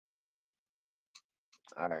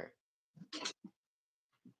All right.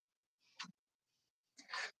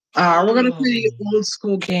 We're gonna play the old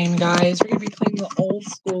school game, guys. We're gonna be playing the old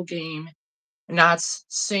school game, and that's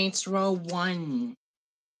Saints Row 1.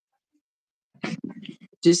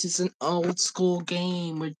 This is an old school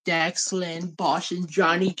game with Dex, Lynn, Bosch, and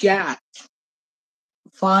Johnny Gat.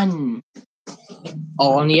 Fun.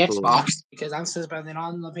 All on the Cool. Xbox, because I'm still spending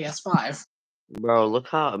on the PS5. Bro, look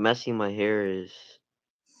how messy my hair is.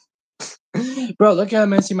 Bro, look how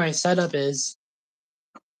messy my setup is.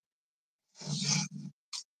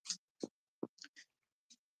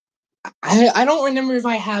 I don't remember if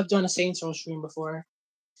I have done a Saints Row stream before.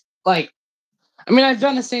 Like, I mean, I've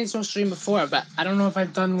done a Saints Row stream before, but I don't know if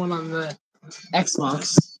I've done one on the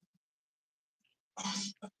Xbox.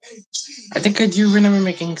 I think I do remember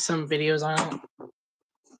making some videos on it.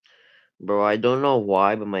 Bro, I don't know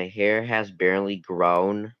why, but my hair has barely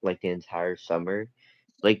grown like the entire summer.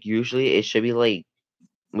 Like usually it should be like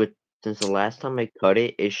since the last time I cut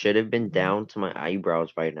it, it should have been down to my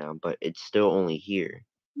eyebrows by now, but it's still only here.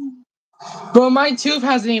 Bro, my tooth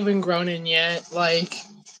hasn't even grown in yet. Like,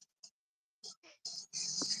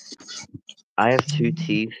 I have two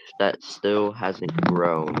teeth that still hasn't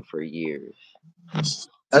grown for years.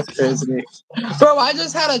 that's crazy. Bro, I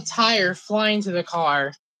just had a tire fly into the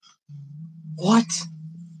car. What?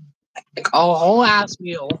 Like a whole ass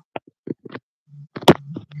wheel.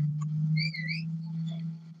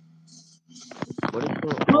 What is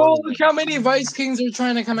going Bro, on? look how many Vice Kings are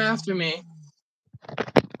trying to come after me.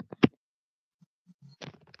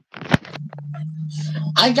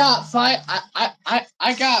 I got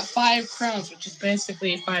I got 5 crowns, which is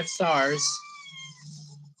basically 5 stars.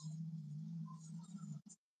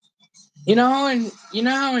 You know how in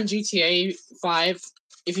GTA 5,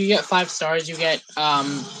 if you get 5 stars, you get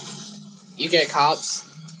cops.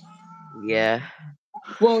 Yeah.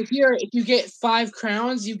 Well, here, if you get 5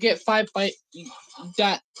 crowns, you get 5 by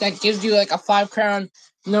that gives you like a 5 crown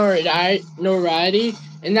notoriety,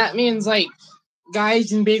 and that means like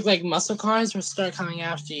guys in big like muscle cars will start coming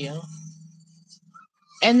after you.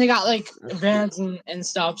 And they got like vans and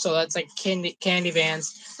stuff, so that's like candy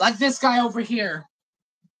vans. Like this guy over here.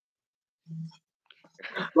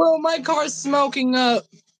 Bro, my car's smoking up.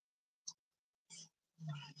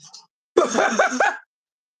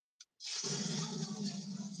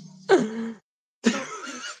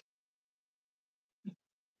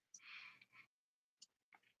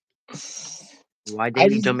 Why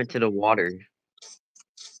didn't you jump into the water?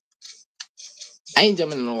 I ain't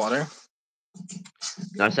jumping in the water.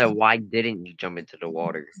 No, I said, why didn't you jump into the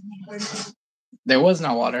water? There was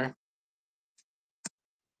no water.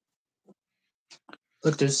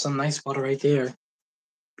 Look, there's some nice water right there.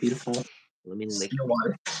 Beautiful. Let me lick No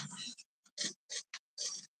water.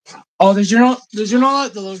 Oh, did you know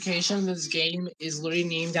that the location of this game is literally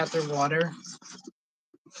named after water?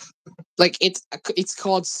 Like it's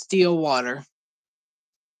called Steel Water.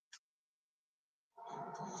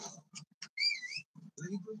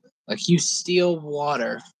 Like you steal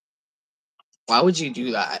water. Why would you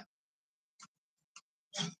do that?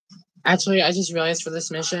 Actually, I just realized for this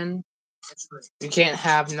mission, we can't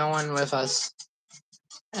have no one with us.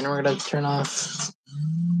 And we're gonna turn off.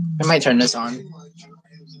 I might turn this on.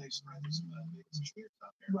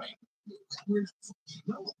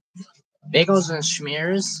 Bagels and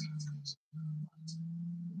schmears.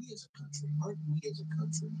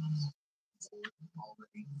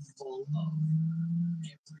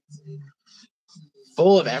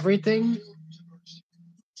 Full of everything?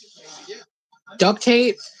 Duct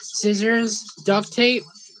tape, scissors, duct tape,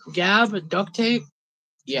 Gab, duct tape.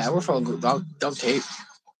 Yeah, we're full of duct tape.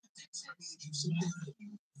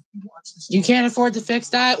 You can't afford to fix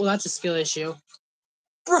that? Well, that's a skill issue.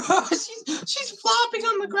 Bro, she's flopping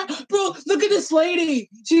on the ground. Bro, look at this lady.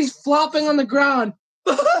 She's flopping on the ground.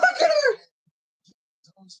 Look at her.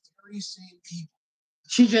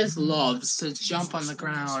 She just loves to jump on the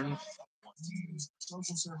ground.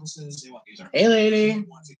 Hey, lady.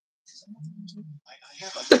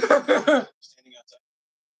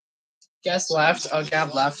 Guess left. Oh,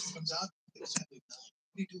 Gab left.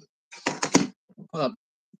 Hold up.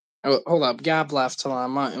 Oh, hold up. Gab left. Hold on.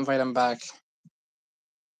 I'm gonna invite him back.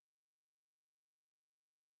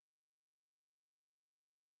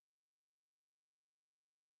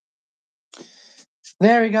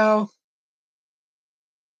 There we go.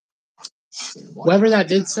 Whoever that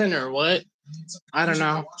did send or what? I don't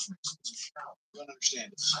know.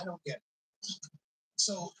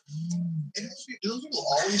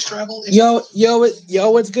 Yo,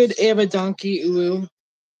 what's good, Ava Donkey Ulu?